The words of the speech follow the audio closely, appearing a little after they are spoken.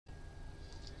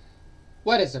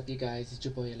What is up, you guys? It's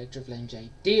your boy Electroflame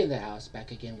JD in the house,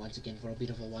 back again once again for a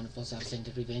beautiful, wonderful,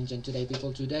 self-centered revenge. And today,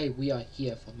 people, we are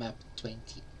here for map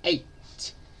 28,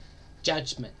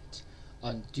 Judgement,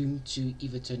 on Doom 2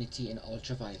 Eviternity and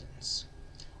Ultraviolence.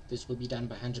 This will be done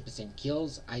by 100%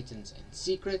 kills, items, and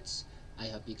secrets. I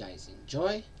hope you guys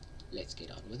enjoy. Let's get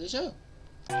on with the show.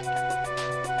 Hi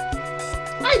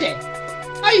there!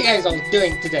 How are you guys all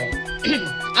doing today?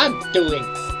 I'm doing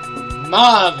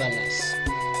marvelous.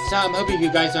 So I'm hoping you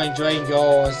guys are enjoying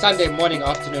your Sunday morning,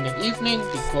 afternoon, and evening,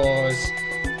 because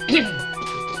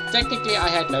technically I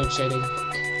had load shedding,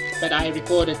 but I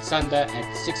recorded Sunday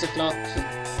at 6 o'clock,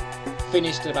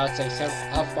 finished about say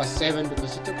 7:30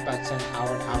 because it took about an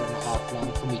hour and a half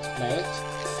long for me to play it,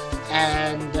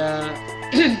 and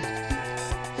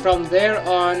from there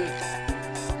on,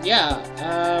 yeah,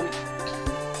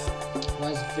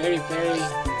 was very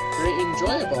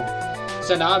enjoyable.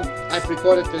 So now I've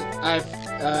recorded this, I've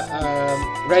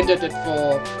rendered it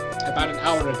for about an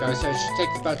hour ago, so it should take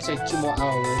about say 2 more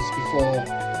hours before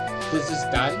this is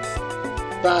done.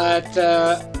 But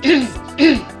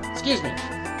excuse me,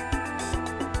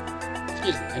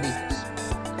 I need this.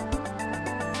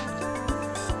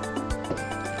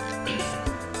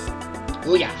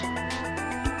 Oh yeah,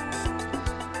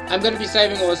 I'm gonna be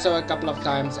saving also a couple of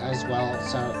times as well,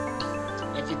 so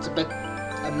if it's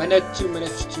a minute, 2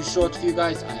 minutes too short for you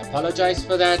guys, I apologize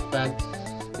for that, but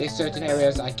there's certain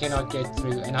areas I cannot get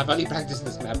through, and I've only practiced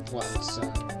this map once, so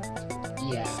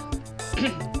yeah.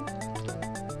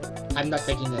 I'm not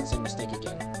making that same mistake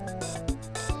again.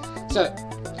 So,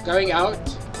 going out,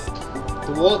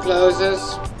 the wall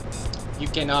closes, you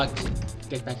cannot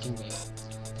get back in there.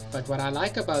 But what I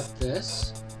like about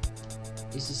this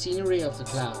is the scenery of the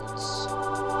clouds.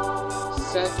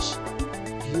 Such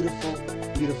beautiful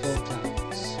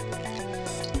clouds.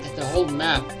 The whole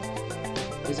map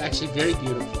is actually very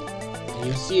beautiful, and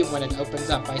you'll see when it opens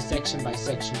up by section,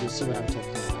 you'll see what I'm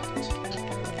talking about.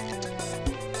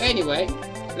 Anyway,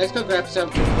 let's go grab some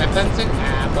weapons and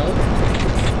ammo,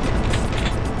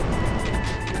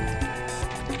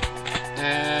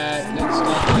 and let's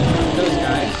start with those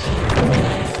guys.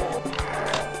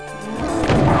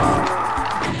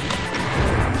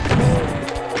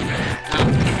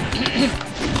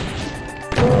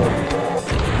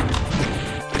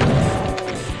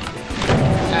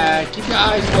 Keep your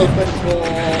eyes open for...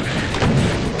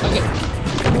 Okay,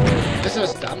 this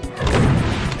was dumb.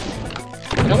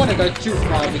 I don't want to go too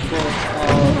far because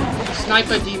of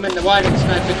Sniper Demon 1 and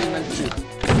Sniper Demon 2.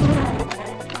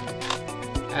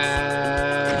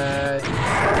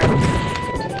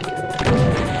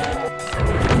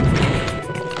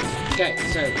 Okay,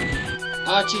 so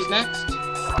Archie's next.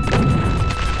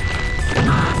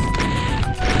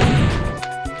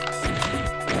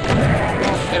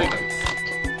 There we go.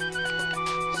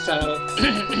 So,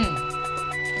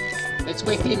 let's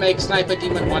quickly make Sniper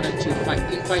Demon 1 and 2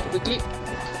 fight quickly.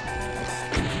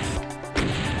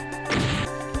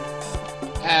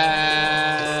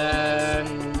 And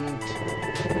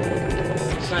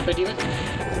Sniper Demon.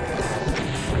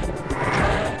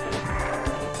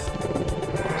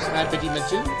 Sniper Demon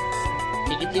 2.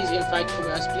 Can you please infight for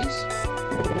us, please?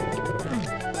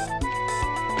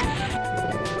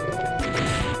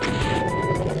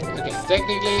 Okay,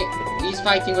 technically he's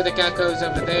fighting with the Cacos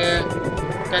over there.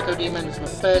 Caco demons were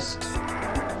first.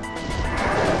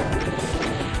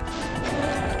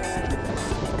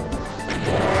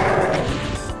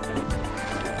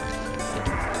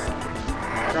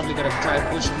 Probably gonna try and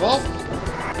push him off.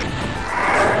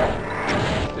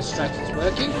 The strategy's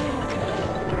working.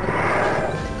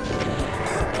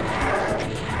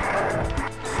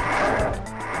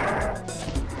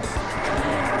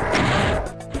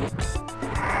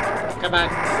 Come on.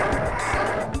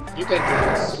 You can do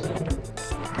this.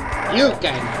 You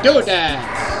can do this!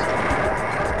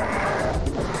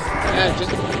 Yeah,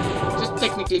 just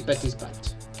technically bet his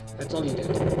butt. That's all you did.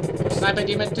 Sniper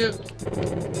Demon 2.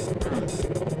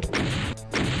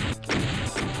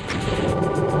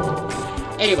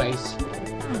 Anyways,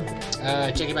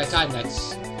 checking my time,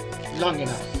 that's long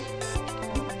enough.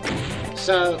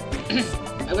 So,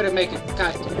 I'm gonna make a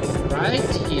cut right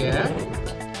here,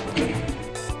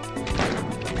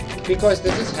 because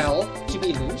this is hell to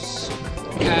be loose,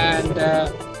 and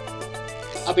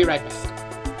I'll be right back.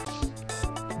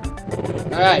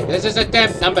 Alright, this is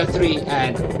attempt number 3,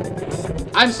 and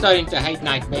I'm starting to hate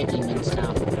nightmare demons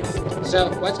now.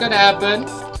 So, what's gonna happen,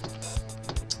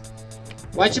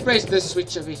 once you press this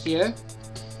switch over here,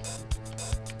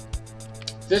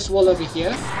 this wall over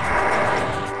here,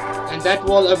 and that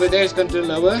wall over there is going to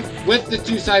lower, with the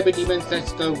 2 cyber demons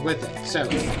that go with it. So,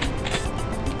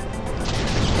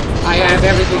 I have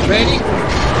everything Everything ready.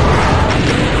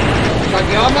 Got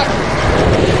the armor.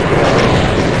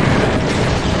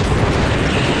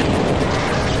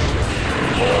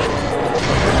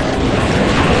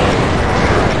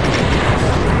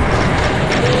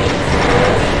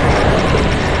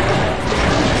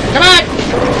 Come on!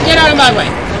 Get out of my way!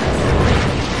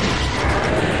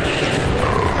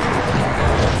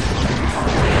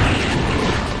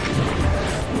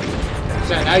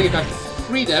 So now you got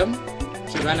freedom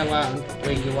to run around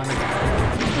where you want to go.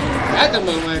 At the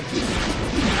moment,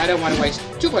 I don't want to waste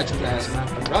too much plasma,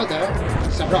 but rather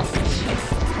some rockets.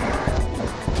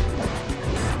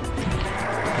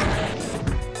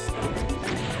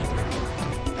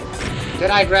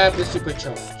 Did I grab the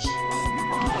supercharge?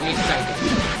 Yes, I did.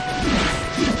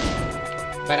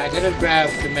 But I didn't grab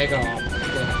the mega arm, did I?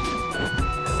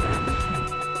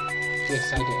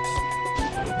 Yes, I did.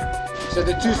 So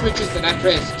the two switches that I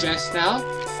pressed just now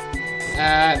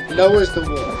lowers the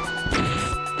wall.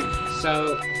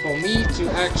 So for me to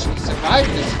actually survive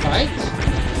this fight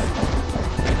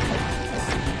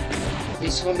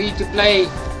is for me to play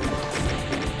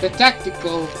the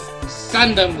tactical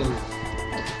Thunder move.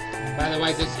 By the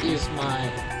way, this is my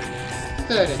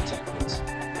third attempt.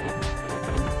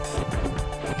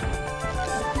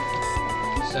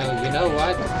 So you know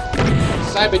what?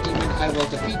 Cyber Demon, I will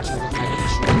defeat you with my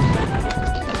mission.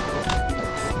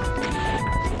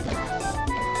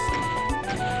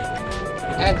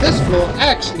 And this floor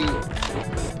actually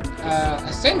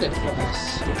ascended for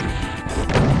us.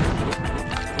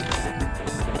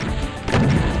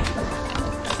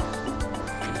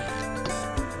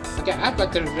 Okay, I've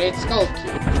got the red skull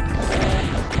cube.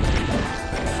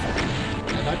 I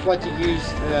don't want to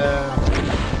use the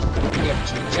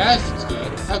EFG just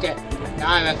yet. Okay,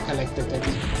 now I have collected it.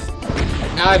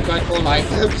 Now I've got all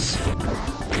items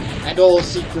and all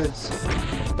secrets.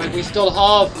 But we're still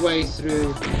halfway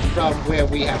through from where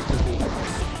we have to be.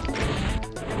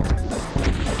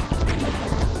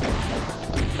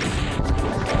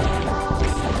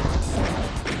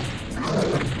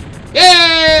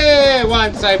 Yay!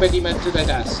 One cyber demon to the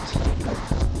dust.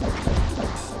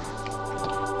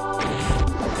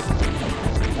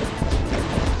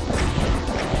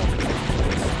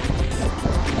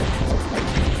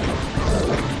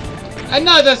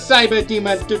 Another cyber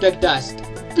demon to the dust.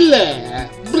 Blah,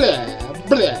 blah,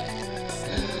 blah.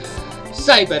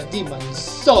 Cyber demon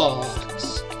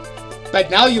sucks. But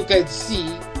now you can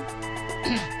see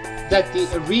that the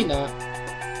arena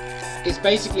is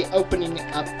basically opening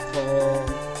up for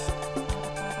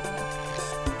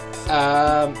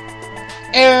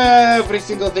every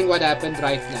single thing what happened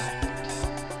right now.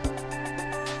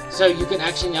 So you can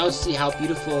actually now see how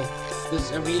beautiful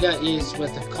this arena is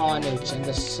with the carnage and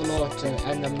the slaughter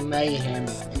and the mayhem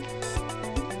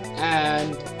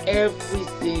and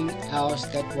everything else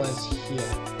that was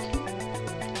here.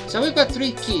 So we've got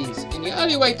 3 keys, and the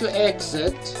only way to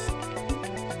exit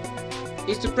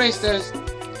is to press those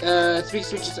 3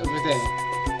 switches over there.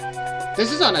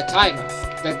 This is on a timer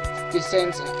that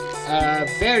descends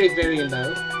very, very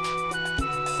low.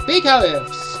 Big however,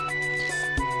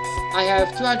 I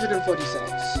have 240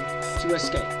 cells to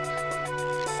escape.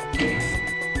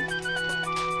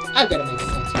 I'm gonna make a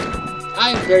cut.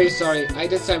 I'm very sorry. I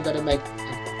did say I'm gonna make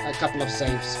a couple of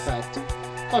saves, but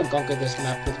can't conquer this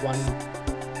map with one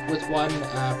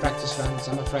practice runs,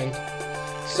 I'm afraid.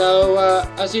 So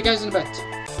I'll see you guys in a bit.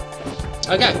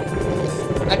 Okay,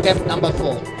 attempt number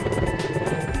 4.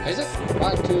 Is it?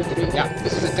 1, 2, 3. Yeah,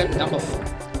 this is attempt number 4.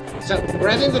 So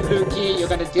grabbing the blue key, you're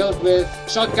gonna deal with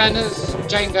shotgunners,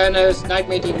 chain gunners,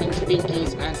 nightmare demons,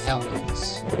 pinkies, and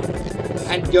helmets.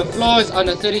 And your floor is on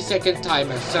a 30-second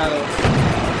timer, so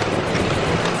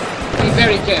be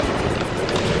very careful.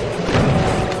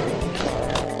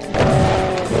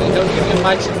 They don't give you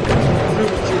much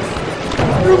room to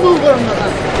remove them.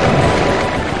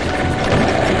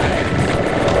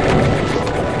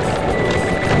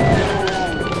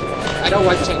 I don't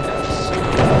want chain guns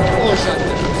or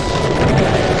shotguns.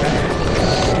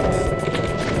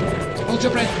 Hold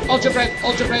your breath, hold your breath,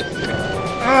 hold your breath.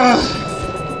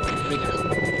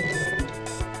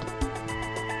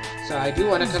 So I do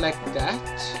want to collect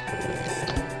that.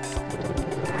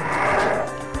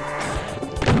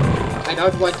 I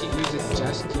don't want to use it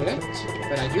just yet,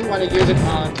 but I do want to use it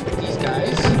on these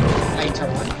guys later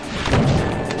on.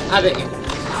 Other enemies.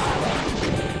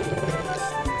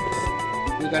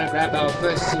 We're gonna grab our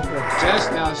first secret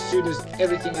just now as soon as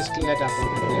everything is cleared up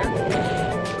over there.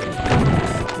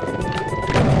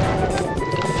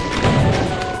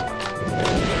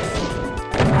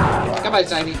 Come on,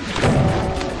 Simey.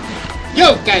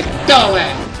 You can do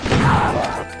it!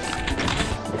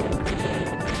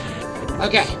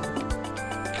 Okay.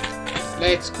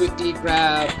 Let's quickly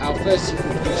grab our first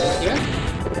secret feature here.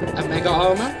 A mega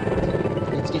armor.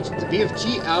 Let's get the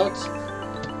BFG out.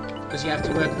 Because you have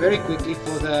to work very quickly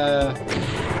for the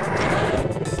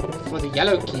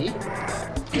yellow key.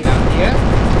 Down here.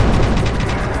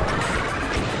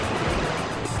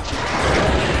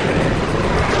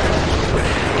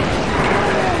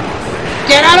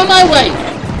 Get out of my way!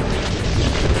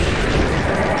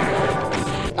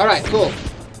 Alright, cool.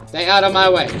 They out of my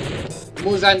way.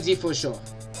 Muzanzi for sure.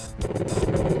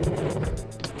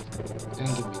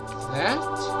 And give me that. I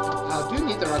do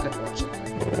need the rocket launcher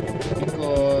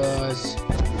because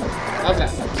of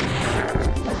that.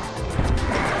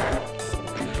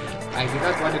 I do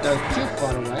not want to go too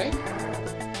far away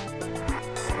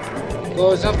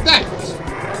because of that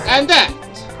and that.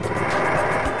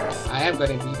 I am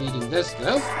going to be needing this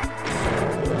though.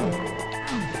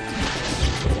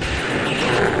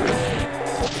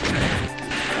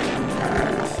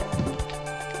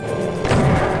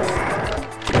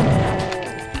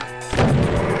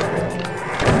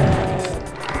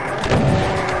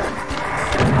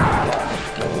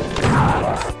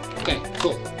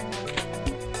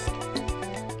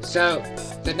 So,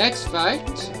 the next fight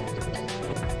is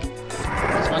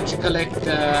once you collect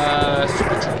the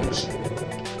supercharge.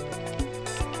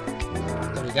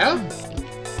 There we go.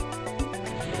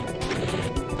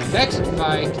 The next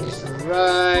fight is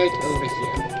right over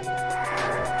here.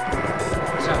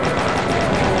 So,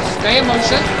 stay in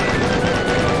motion.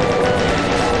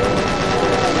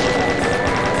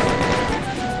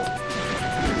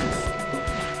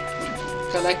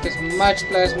 Collect as much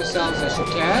plasma cells as you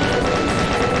can.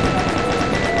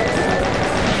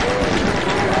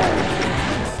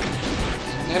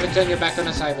 Never turn your back on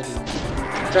a cyber demon.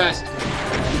 Trust me.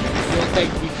 You'll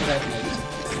thank me for that later.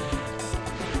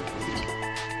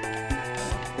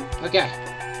 Okay.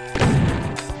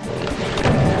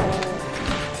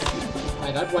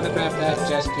 I don't want to grab that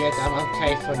just yet. I'm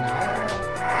okay for now.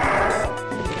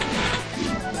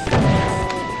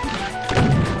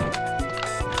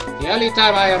 The only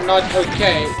time I am not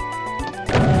okay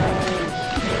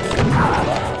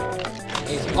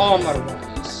is armor-wise.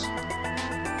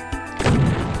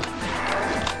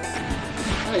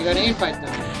 Oh, you're gonna infight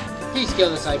now. Please kill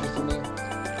the Cyber for me.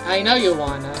 I know you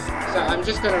wanna, so I'm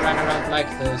just gonna run around like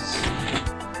this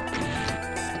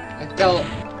until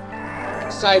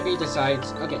Cyber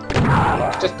decides. Okay,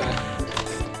 just die.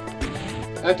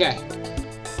 Okay.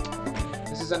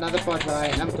 This is another part where I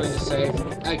am going to save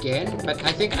again, but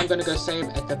I think I'm gonna go save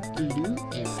at the blue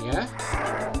area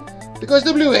because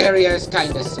the blue area is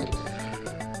kinda safe.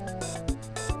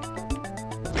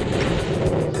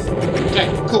 Okay,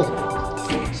 cool.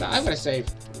 So I'm gonna save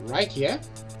right here.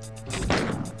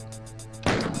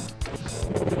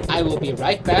 I will be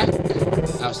right back.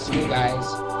 I'll see you guys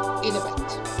in a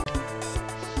bit.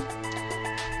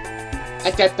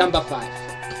 At that number 5.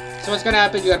 So what's gonna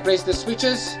happen, you gotta press the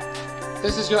switches.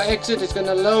 This is your exit, it's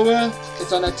gonna lower,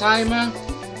 it's on a timer,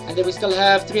 and then we still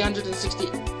have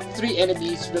 363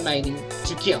 enemies remaining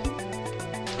to kill.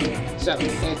 So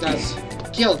let us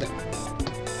kill them.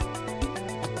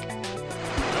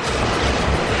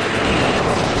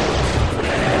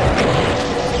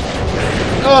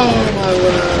 Oh my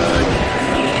word!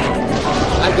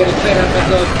 I'm getting better at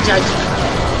the Judgement.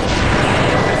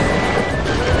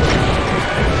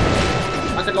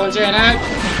 Rocket launcher in out.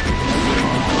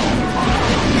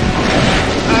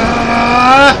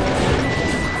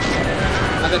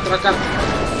 Another trucker.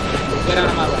 Get out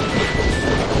of my way.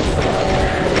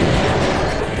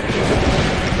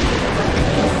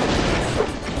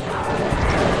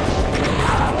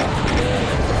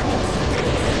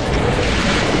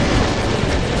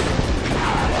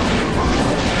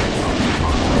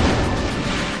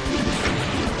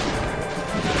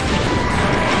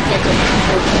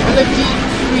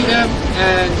 Freedom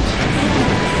and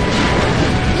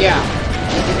yeah,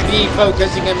 this is me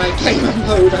focusing in my gamer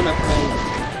mode, I'm afraid.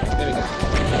 There we go.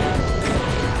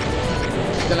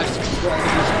 Still have 64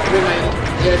 enemies remaining.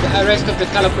 Yeah, the rest of the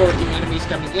teleporting enemies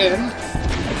coming in.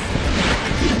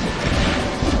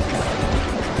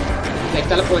 They're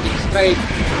teleporting straight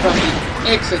from the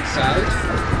exit side.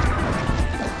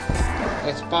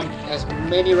 Let's pump as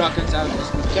many rockets out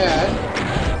as we can.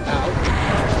 Out.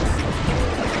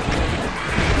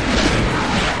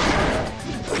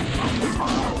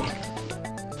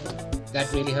 That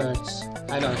really hurts.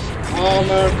 I lost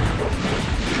armor.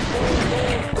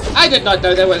 I did not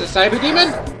know there was a cyber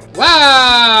demon.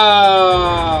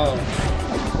 Wow!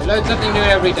 We learn something new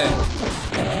every day.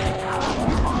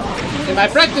 In my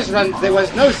practice run, there was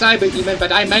no cyber demon,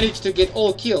 but I managed to get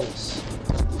all kills.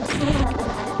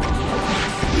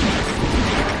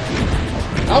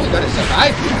 How we gotta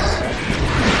survive this?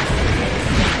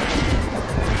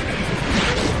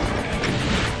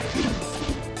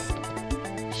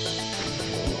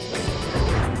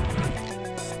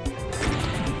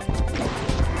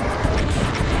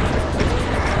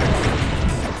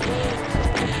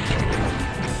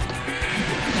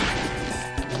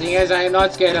 The thing is, I am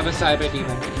not scared of a cyber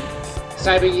demon.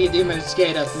 Cyber demon is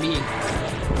scared of me.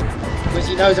 Because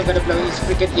he knows I'm gonna blow his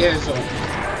freaking ears off.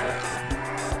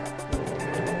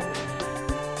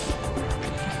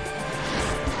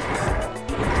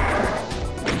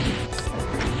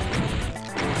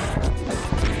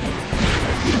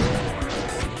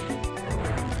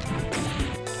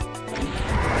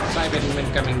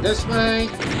 Coming this way.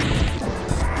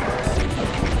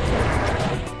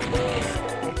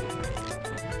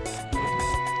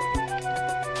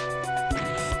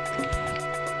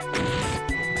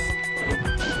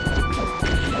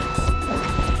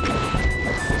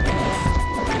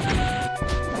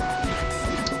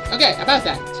 Okay, about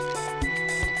that.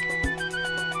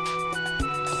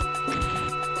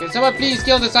 Can someone please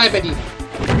kill the cyber demon?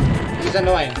 He's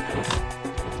annoying.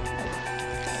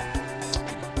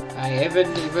 I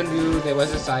even knew there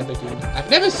was a cyber demon. I've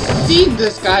never seen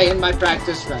this guy in my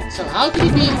practice run, so how can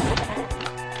he be?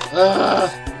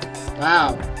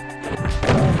 Wow.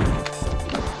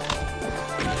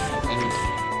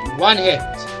 And one hit,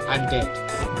 I'm dead.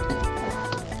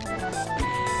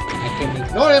 I can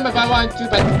ignore him if I want to,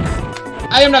 but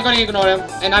I am not going to ignore him,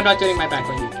 and I'm not turning my back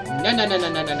on you. No, no, no, no,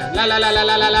 no, no, no. La la la la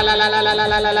la la la la la la la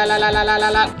la la la la la la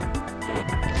la.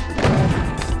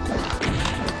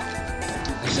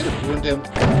 Wound him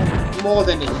more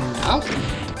than enough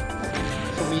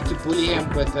for me to bully him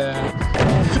with a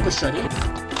super shotty.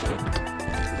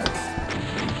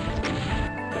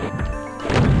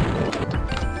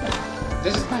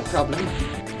 This is my problem.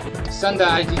 Sunday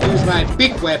I had to use my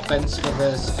big weapons for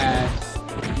this, and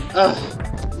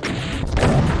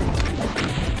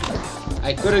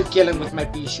I couldn't kill him with my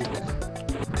pea shooter.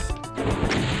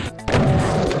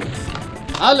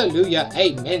 Hallelujah,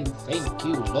 amen, thank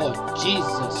you, Lord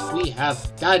Jesus, we have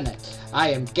done it. I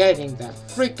am getting the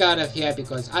freak out of here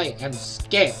because I am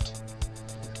scared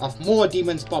of more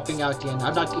demons popping out here, and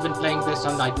I'm not even playing this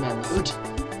on Nightmare mode.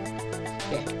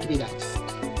 Yeah, give me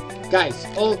that. Guys,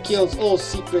 all kills, all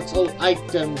secrets, all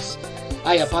items.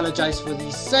 I apologize for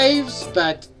these saves,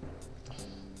 but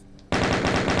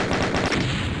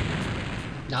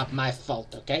not my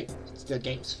fault, okay? It's the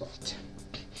game's fault.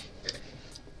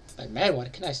 But man,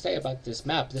 what can I say about this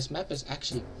map? This map is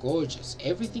actually gorgeous.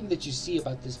 Everything that you see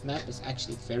about this map is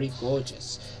actually very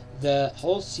gorgeous. The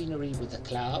whole scenery with the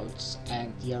clouds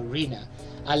and the arena.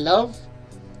 I love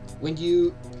when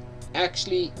you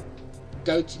actually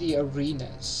go to the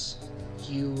arenas.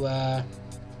 You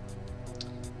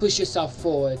push yourself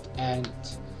forward and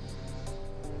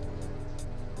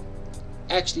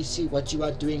actually see what you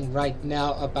are doing right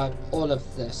now about all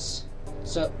of this.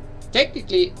 So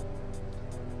technically,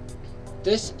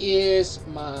 this is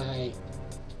my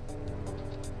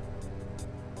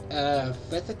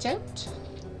 5th attempt,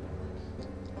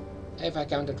 if I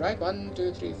counted right. 1,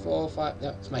 2, 3, 4, 5. No,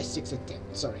 it's my 6th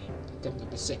attempt. Sorry, attempt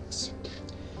number 6.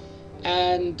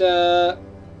 And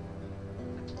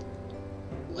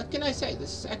what can I say?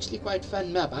 This is actually quite a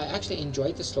fun map. I actually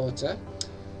enjoyed the slaughter.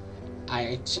 I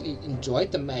actually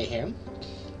enjoyed the mayhem,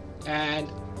 and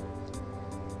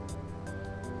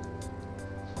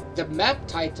the map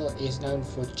title is known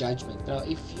for Judgment. Now,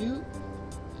 if you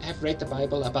have read the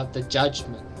Bible about the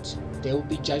judgment, there will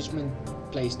be judgment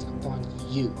placed upon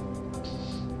you,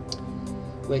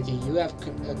 whether you have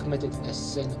committed a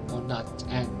sin or not.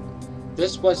 And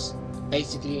this was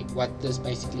basically what this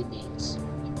basically means.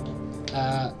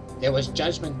 There was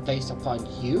judgment placed upon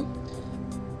you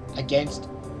against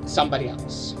somebody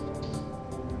else,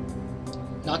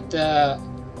 not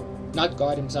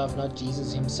God himself, not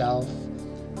Jesus himself,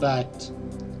 but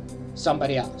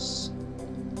somebody else.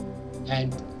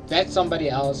 And that somebody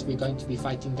else, we're going to be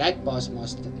fighting that boss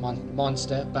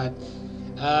monster, but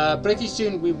pretty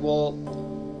soon we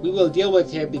will deal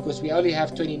with him, because we only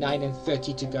have 29 and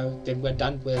 30 to go. Then we're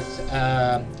done with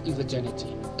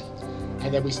eviternity,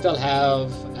 and then we still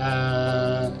have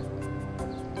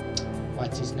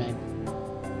what's his name,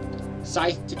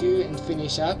 Scythe to do and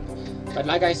finish up. But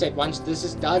like I said, once this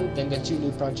is done, then the 2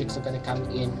 new projects are going to come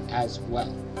in as well.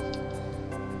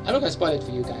 I'm not going to spoil it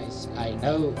for you guys. I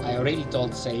know I already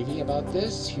told Sadie about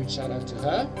this. Huge shout out to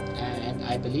her. And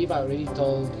I believe I already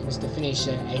told Mr.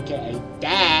 Finisher, aka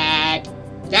Dad.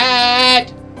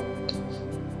 Dad!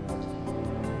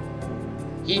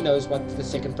 he knows what the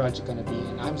second project going to be,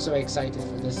 and I'm so excited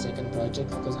for this second project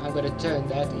because I'm going to turn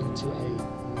that into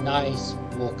a nice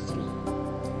walkthrough.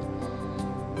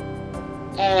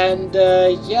 And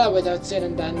yeah, without said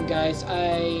and done, guys,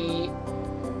 I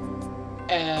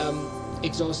am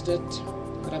exhausted,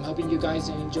 but I'm hoping you guys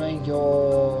are enjoying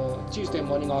your Tuesday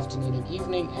morning, afternoon, and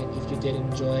evening. And if you did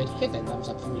enjoy it, hit that thumbs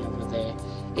up for me over there.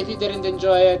 If you didn't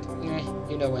enjoy it,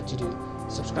 you know what to do.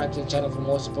 Subscribe to the channel for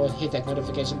more support. Hit that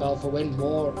notification bell for when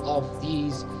more of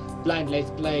these blind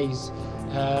let's plays,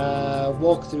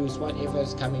 walkthroughs, whatever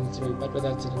is coming through. But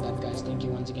without said and done, guys, thank you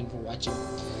once again for watching.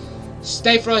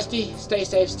 Stay frosty, stay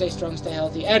safe, stay strong, stay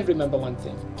healthy, and remember one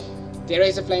thing: there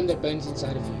is a flame that burns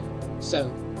inside of you,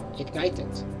 so ignite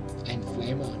it and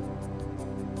flame on.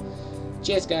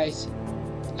 Cheers, guys.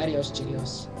 Adios,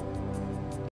 chilios.